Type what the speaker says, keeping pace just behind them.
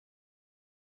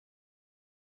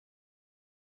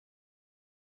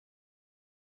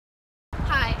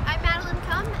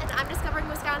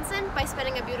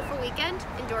weekend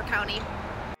in Door County.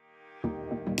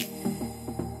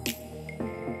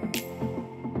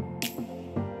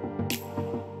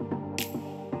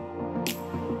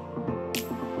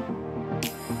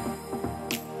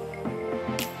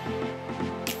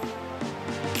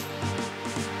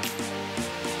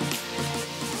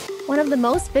 One of the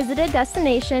most visited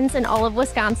destinations in all of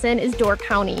Wisconsin is Door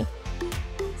County.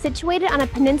 Situated on a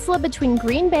peninsula between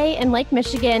Green Bay and Lake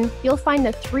Michigan, you'll find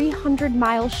the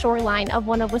 300-mile shoreline of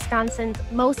one of Wisconsin's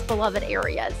most beloved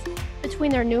areas.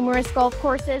 Between their numerous golf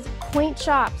courses, quaint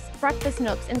shops, breakfast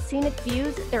nooks, and scenic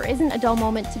views, there isn't a dull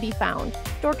moment to be found.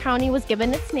 Door County was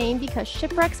given its name because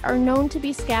shipwrecks are known to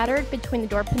be scattered between the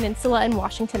Door Peninsula and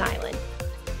Washington Island.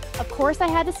 Of course, I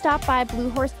had to stop by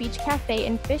Blue Horse Beach Cafe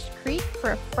in Fish Creek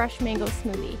for a fresh mango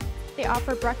smoothie. They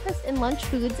offer breakfast and lunch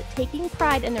foods, taking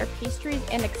pride in their pastries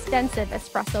and extensive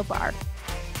espresso bar.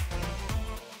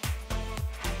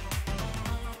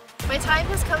 My time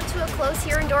has come to a close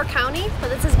here in Door County, but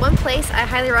this is one place I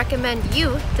highly recommend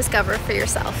you discover for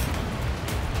yourself.